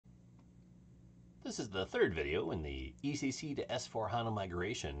This is the third video in the ECC to S/4HANA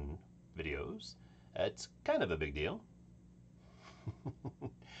migration videos. It's kind of a big deal.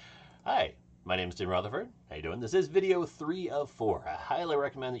 Hi, my name is Tim Rutherford. How you doing? This is video 3 of 4. I highly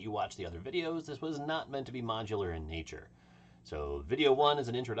recommend that you watch the other videos. This was not meant to be modular in nature. So video 1 is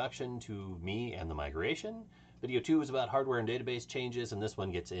an introduction to me and the migration. Video 2 is about hardware and database changes, and this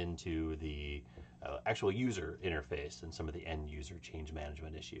one gets into the actual user interface and some of the end user change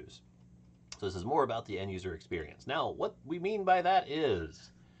management issues. So this is more about the end user experience. Now, what we mean by that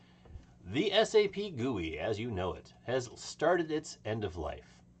is the SAP GUI, as you know it, has started its end of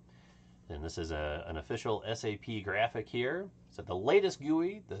life. And this is an official SAP graphic here. So the latest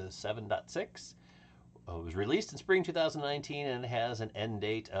GUI, the 7.6, was released in spring 2019, and it has an end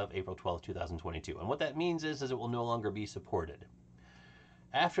date of April 12, 2022. And what that means is it will no longer be supported.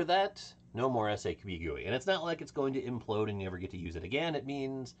 After that, no more SAP GUI. And it's not like it's going to implode and you never get to use it again. It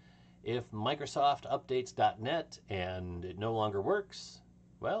means if Microsoft updates .NET and it no longer works,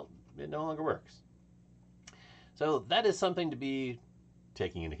 well, it no longer works. So that is something to be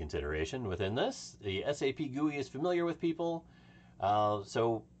taking into consideration within this. The SAP GUI is familiar with people,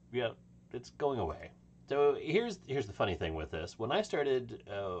 so yeah, it's going away. So here's the funny thing with this. When I started,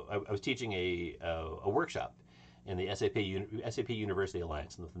 I was teaching a workshop in the SAP University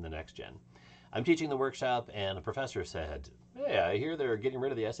Alliance within the Next Gen. I'm teaching the workshop, and a professor said, "Hey, I hear they're getting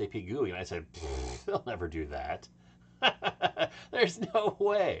rid of the SAP GUI." And I said, "They'll never do that. There's no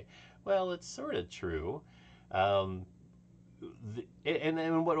way." Well, it's sort of true. And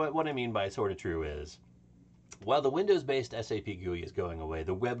what I mean by sort of true is, while the Windows-based SAP GUI is going away,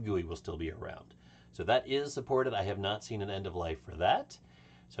 the Web GUI will still be around. So that is supported. I have not seen an end of life for that.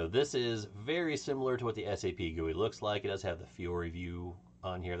 So this is very similar to what the SAP GUI looks like. It does have the Fiore view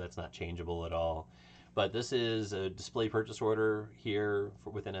on here. That's not changeable at all. But this is a display purchase order here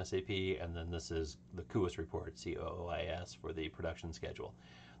within SAP, and then this is the COOIS report, COOIS, for the production schedule.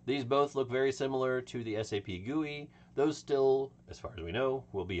 These both look very similar to the SAP GUI. Those still, as far as we know,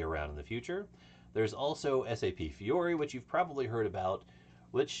 will be around in the future. There's also SAP Fiore, which you've probably heard about,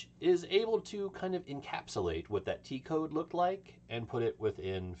 which is able to kind of encapsulate what that T code looked like and put it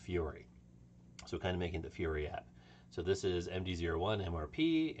within Fiore. So kind of making the Fiore app. So this is MD01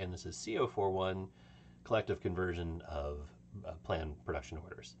 MRP, and this is CO41 collective conversion of planned production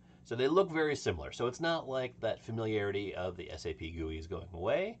orders. So they look very similar. So it's not like that familiarity of the SAP GUI is going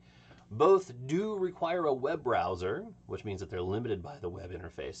away. Both do require a web browser, which means that they're limited by the web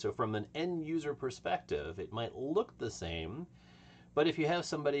interface. So from an end user perspective, it might look the same, but if you have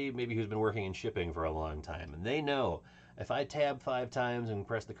somebody maybe who's been working in shipping for a long time, and they know if I tab 5 times and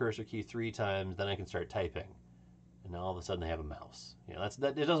press the cursor key 3 times, then I can start typing. And now all of a sudden they have a mouse. You know, it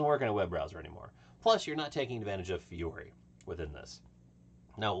doesn't work in a web browser anymore. Plus, you're not taking advantage of Fiore within this.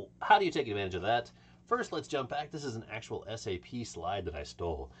 Now, how do you take advantage of that? First, let's jump back. This is an actual SAP slide that I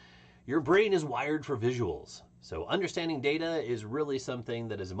stole. Your brain is wired for visuals. So understanding data is really something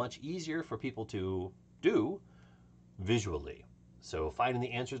that is much easier for people to do visually. So finding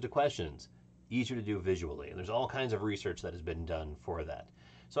the answers to questions, easier to do visually. And there's all kinds of research that has been done for that.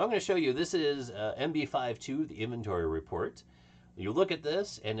 So I'm going to show you, this is MB52, the inventory report. You look at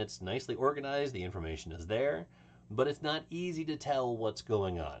this and it's nicely organized, the information is there, but it's not easy to tell what's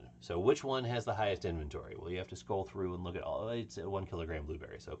going on. So which one has the highest inventory? Well, you have to scroll through and look at all, it's 1 kilogram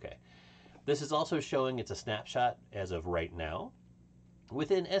blueberries, okay. This is also showing it's a snapshot as of right now.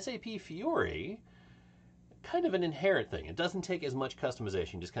 Within SAP Fiore, kind of an inherent thing. It doesn't take as much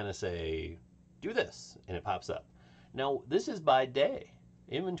customization. Just kind of say, do this, and it pops up. Now, this is by day,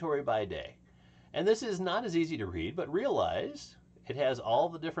 inventory by day. And this is not as easy to read, but realize it has all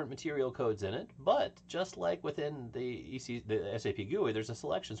the different material codes in it, but just like within the SAP GUI, there's a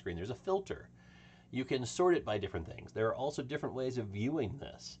selection screen, there's a filter. You can sort it by different things. There are also different ways of viewing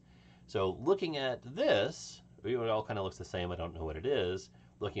this. So looking at this, it all kind of looks the same, I don't know what it is.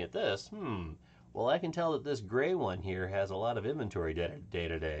 Looking at this, well, I can tell that this gray one here has a lot of inventory data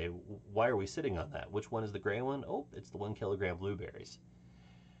today. Why are we sitting on that? Which one is the gray one? Oh, it's the 1 kilogram blueberries.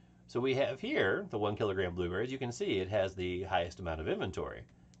 So we have here the 1 kilogram blueberries. You can see it has the highest amount of inventory.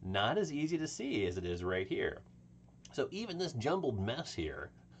 Not as easy to see as it is right here. So even this jumbled mess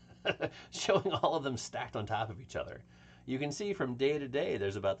here, showing all of them stacked on top of each other, you can see from day to day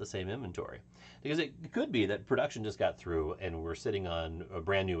there's about the same inventory. Because it could be that production just got through and we're sitting on a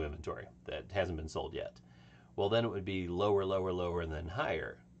brand new inventory that hasn't been sold yet. Well, then it would be lower, lower, lower, and then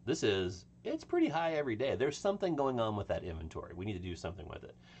higher. It's pretty high every day. There's something going on with that inventory. We need to do something with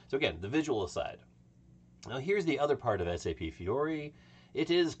it. So again, the visual aside. Now here's the other part of SAP Fiore. It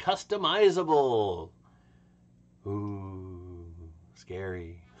is customizable. Ooh,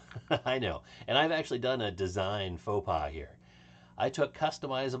 scary. I know. And I've actually done a design faux pas here. I took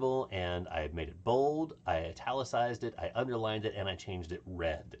customizable and I made it bold, I italicized it, I underlined it, and I changed it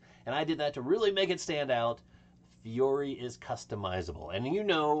red. And I did that to really make it stand out. Fiore is customizable. And you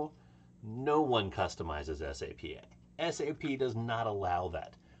know, no one customizes SAP. SAP does not allow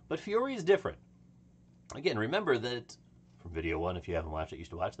that. But Fiore is different. Again, remember that from video one, if you haven't watched it, you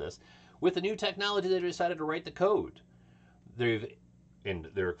should watch this. With the new technology, they decided to write the code. And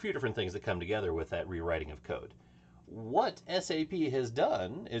there are a few different things that come together with that rewriting of code. What SAP has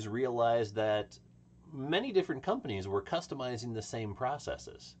done is realize that many different companies were customizing the same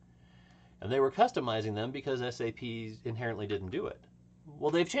processes. And they were customizing them because SAP inherently didn't do it.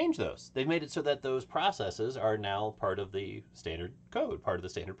 Well, they've changed those. They've made it so that those processes are now part of the standard code, part of the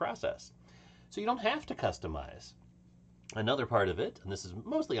standard process. So you don't have to customize. Another part of it, and this is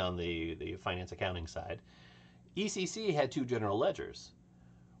mostly on the finance accounting side, ECC had two general ledgers,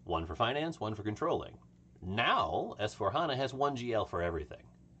 one for finance, one for controlling. Now, S4HANA has one GL for everything.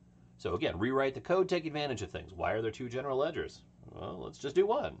 So again, rewrite the code, take advantage of things. Why are there two general ledgers? Well, let's just do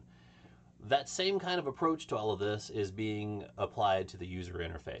one. That same kind of approach to all of this is being applied to the user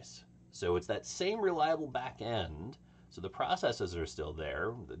interface. So it's that same reliable back end. So the processes are still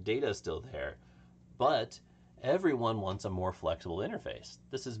there, the data is still there, but everyone wants a more flexible interface.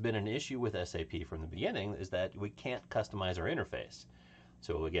 This has been an issue with SAP from the beginning, is that we can't customize our interface.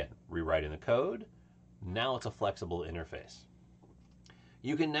 So again, rewriting the code, now it's a flexible interface.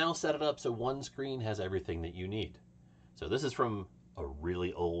 You can now set it up so one screen has everything that you need. So this is from a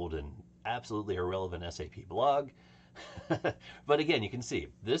really old and absolutely irrelevant SAP blog. But again, you can see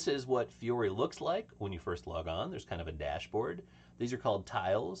this is what Fiore looks like when you first log on. There's kind of a dashboard. These are called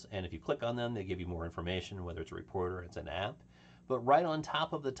tiles, and if you click on them, they give you more information, whether it's a report or it's an app. But right on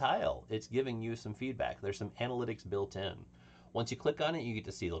top of the tile, it's giving you some feedback. There's some analytics built in. Once you click on it, you get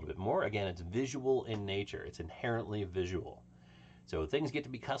to see a little bit more. Again, it's visual in nature. It's inherently visual. So things get to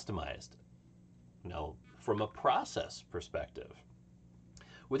be customized. Now, from a process perspective,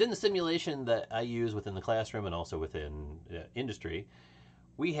 within the simulation that I use within the classroom and also within industry,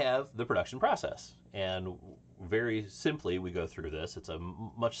 we have the production process. And very simply, we go through this. It's a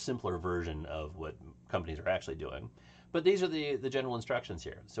much simpler version of what companies are actually doing. But these are the general instructions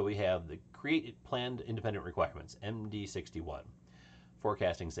here. So we have the create planned independent requirements, MD61,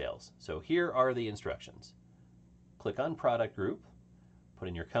 forecasting sales. So here are the instructions. Click on product group, put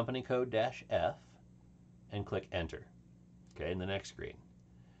in your company code -F, and click enter. Okay, in the next screen.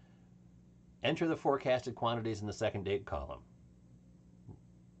 Enter the forecasted quantities in the second date column.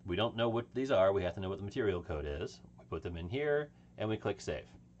 We don't know what these are. We have to know what the material code is. We put them in here, and we click Save.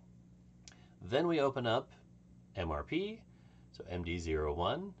 Then we open up MRP, so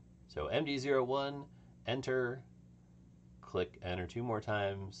MD01. So MD01, enter, click enter 2 more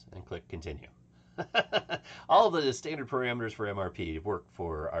times, and click Continue. All of the standard parameters for MRP work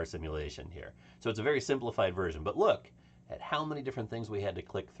for our simulation here. So it's a very simplified version. But look at how many different things we had to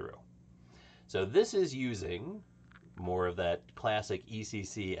click through. So this is using more of that classic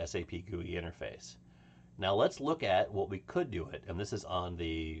ECC SAP GUI interface. Now let's look at what we could do it, and this is on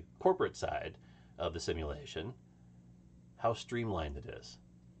the corporate side of the simulation, how streamlined it is.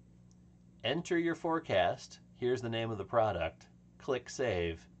 Enter your forecast, here's the name of the product, click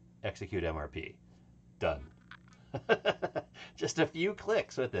Save, execute MRP. Done. Just a few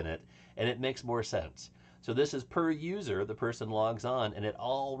clicks within it, and it makes more sense. So this is per user, the person logs on, and it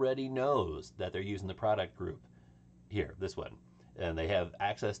already knows that they're using the product group here, this one. And they have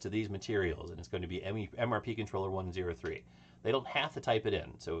access to these materials, and it's going to be MRP controller 103. They don't have to type it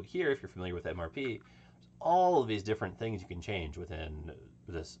in. So here, if you're familiar with MRP, there's all of these different things you can change within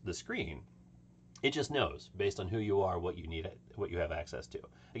the screen. It just knows, based on who you are, what you need, what you have access to.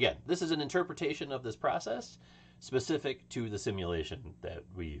 Again, this is an interpretation of this process specific to the simulation that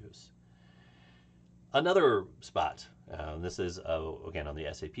we use. Another spot, this is, again, on the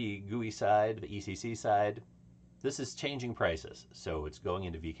SAP GUI side, the ECC side, this is changing prices. So it's going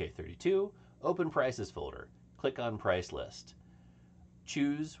into VK32, open prices folder, click on price list.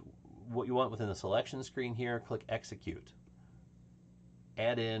 Choose what you want within the selection screen here, click execute.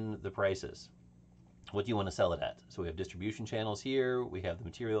 Add in the prices. What do you want to sell it at? So we have distribution channels here, we have the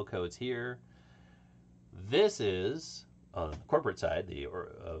material codes here. This is, on the corporate side, the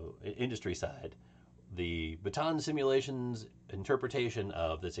industry side, the baton simulations interpretation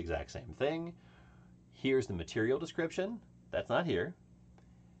of this exact same thing. Here's the material description. That's not here.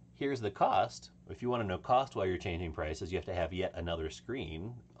 Here's the cost. If you want to know cost while you're changing prices, you have to have yet another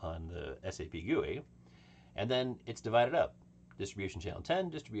screen on the SAP GUI. And then it's divided up. Distribution channel 10,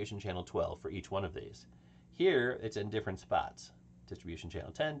 distribution channel 12 for each one of these. Here, it's in different spots distribution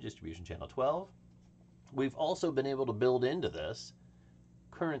channel 10, distribution channel 12. We've also been able to build into this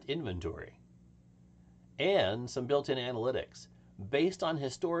current inventory and some built-in analytics. Based on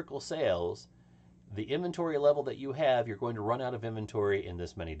historical sales, the inventory level that you have, you're going to run out of inventory in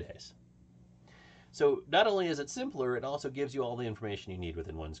this many days. So not only is it simpler, it also gives you all the information you need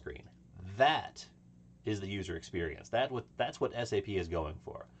within one screen. That is the user experience. That's what SAP is going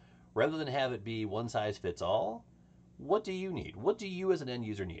for. Rather than have it be one size fits all, what do you need? What do you as an end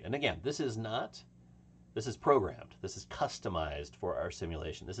user need? And again, this is programmed. This is customized for our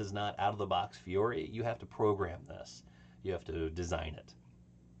simulation. This is not out of the box Fiore. You have to program this. You have to design it.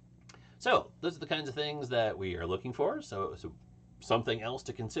 So those are the kinds of things that we are looking for. So something else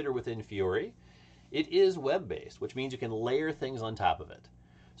to consider within Fiore. It is web-based, which means you can layer things on top of it.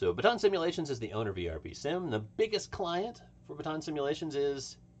 So Baton Simulations is the owner of ERPSim. The biggest client for Baton Simulations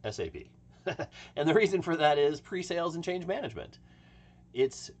is SAP. And the reason for that is pre-sales and change management.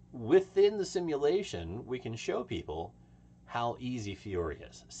 It's within the simulation we can show people how easy Fiore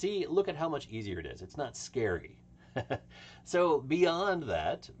is. See, look at how much easier it is. It's not scary. So beyond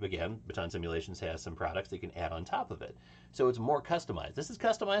that, again, Baton Simulations has some products that you can add on top of it. So it's more customized. This is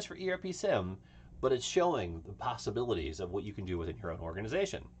customized for ERPSim, but it's showing the possibilities of what you can do within your own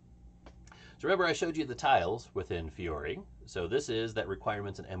organization. So remember I showed you the tiles within Fiore. So this is that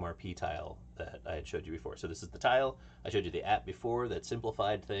requirements and MRP tile that I had showed you before. So this is the tile. I showed you the app before that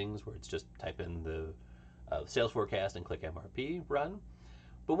simplified things where it's just type in the sales forecast and click MRP, run.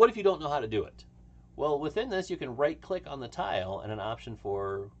 But what if you don't know how to do it? Well, within this you can right click on the tile and an option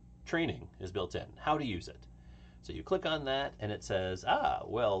for training is built in, how to use it. So you click on that and it says,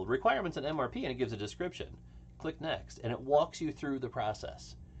 well, requirements and MRP, and it gives a description. Click next and it walks you through the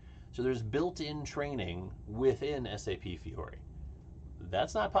process. So there's built-in training within SAP Fiore.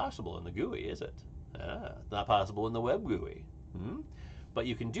 That's not possible in the GUI, is it? It's not possible in the Web GUI. But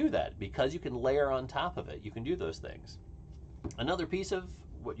you can do that because you can layer on top of it. You can do those things. Another piece of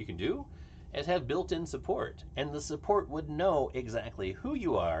what you can do is have built-in support. And the support would know exactly who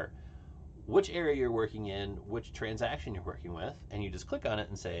you are, which area you're working in, which transaction you're working with, and you just click on it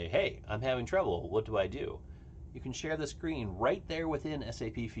and say, hey, I'm having trouble, what do I do? You can share the screen right there within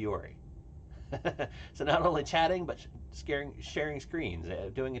SAP Fiore. So not only chatting, but sharing screens,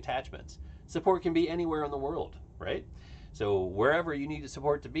 doing attachments. Support can be anywhere in the world, right? So wherever you need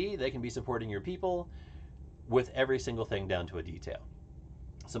support to be, they can be supporting your people with every single thing down to a detail.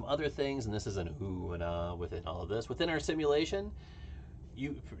 Some other things, and this is an ooh and ah within all of this, within our simulation,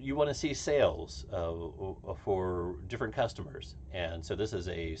 you want to see sales for different customers. And so this is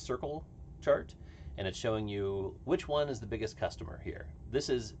a circle chart, and it's showing you which one is the biggest customer here. This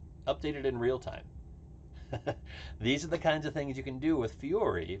is updated in real time. These are the kinds of things you can do with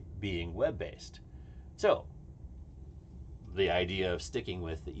Fiore being web-based. So the idea of sticking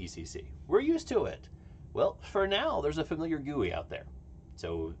with the ECC. We're used to it. Well, for now, there's a familiar GUI out there.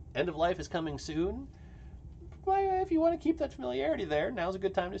 So end of life is coming soon. If you want to keep that familiarity there, now's a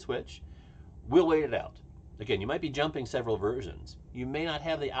good time to switch. We'll wait it out. Again, you might be jumping several versions. You may not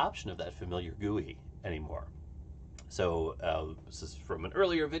have the option of that familiar GUI anymore. So this is from an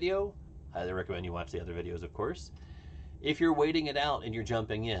earlier video. Highly recommend you watch the other videos, of course. If you're waiting it out and you're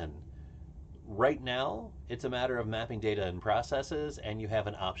jumping in, right now, it's a matter of mapping data and processes, and you have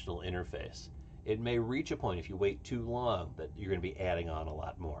an optional interface. It may reach a point if you wait too long that you're going to be adding on a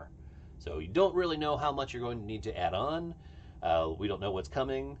lot more. So you don't really know how much you're going to need to add on. We don't know what's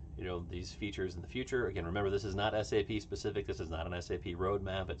coming, these features in the future. Again, remember, this is not SAP specific. This is not an SAP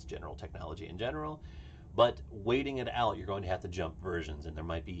roadmap. It's general technology in general. But waiting it out, you're going to have to jump versions, and there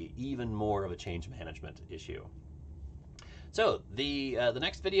might be even more of a change management issue. So the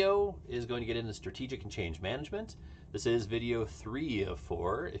next video is going to get into strategic and change management. This is video 3 of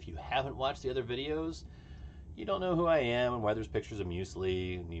 4. If you haven't watched the other videos, you don't know who I am and why there's pictures of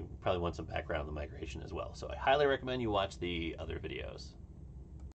muesli, and you probably want some background on the migration as well. So I highly recommend you watch the other videos.